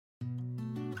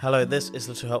Hello, this is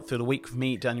Little Help Through the Week with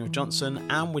me, Daniel Johnson,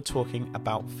 and we're talking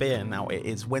about fear. Now, it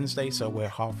is Wednesday, so we're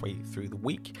halfway through the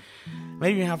week.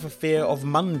 Maybe you have a fear of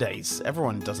Mondays.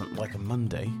 Everyone doesn't like a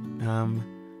Monday,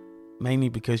 mainly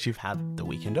because you've had the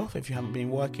weekend off if you haven't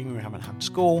been working or you haven't had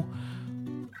school,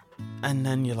 and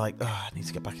then you're like, I need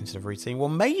to get back into the routine. Well,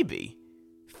 maybe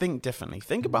think differently.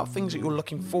 Think about things that you're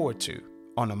looking forward to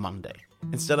on a Monday,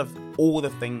 instead of all the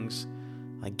things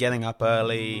like getting up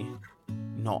early,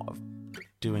 not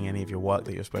doing any of your work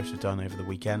that you're supposed to have done over the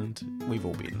weekend. We've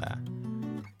all been there.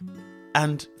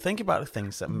 And think about the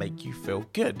things that make you feel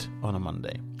good on a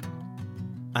Monday.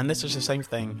 And this is the same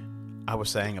thing I was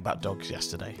saying about dogs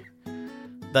yesterday.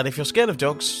 That if you're scared of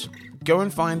dogs, go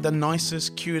and find the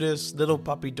nicest, cutest little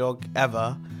puppy dog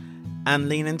ever and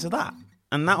lean into that.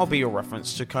 And that'll be your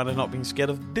reference to kind of not being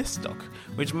scared of this dog,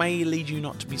 which may lead you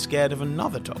not to be scared of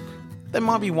another dog. There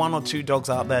might be one or two dogs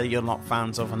out there you're not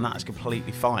fans of, and that's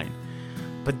completely fine.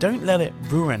 But don't let it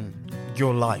ruin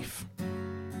your life.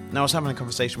 Now, I was having a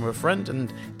conversation with a friend,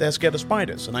 and they're scared of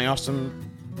spiders, and I asked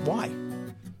them why.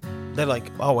 They're like,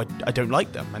 I don't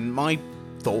like them. And my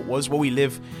thought was, well, we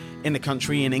live in a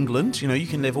country in England. You know, you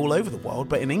can live all over the world,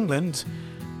 but in England,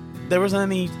 there isn't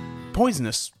any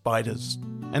poisonous spiders.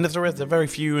 And if there is, they're very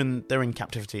few, and they're in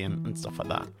captivity and stuff like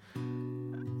that.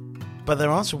 But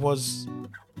their answer was,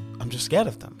 I'm just scared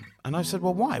of them. And I said,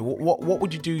 well, why? What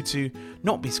would you do to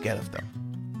not be scared of them?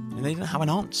 And they didn't have an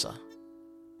answer.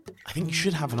 I think you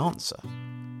should have an answer.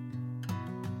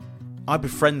 I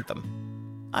befriend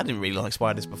them. I didn't really like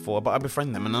spiders before, but I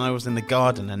befriend them. And then I was in the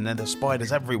garden, and there's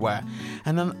spiders everywhere.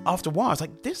 And then after a while, I was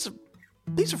like, these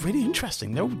are really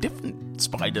interesting. They're all different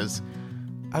spiders.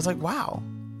 I was like, wow.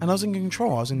 And I was in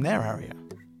control. I was in their area.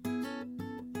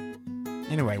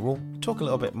 Anyway, we'll talk a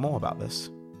little bit more about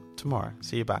this tomorrow.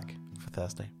 See you back for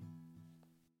Thursday.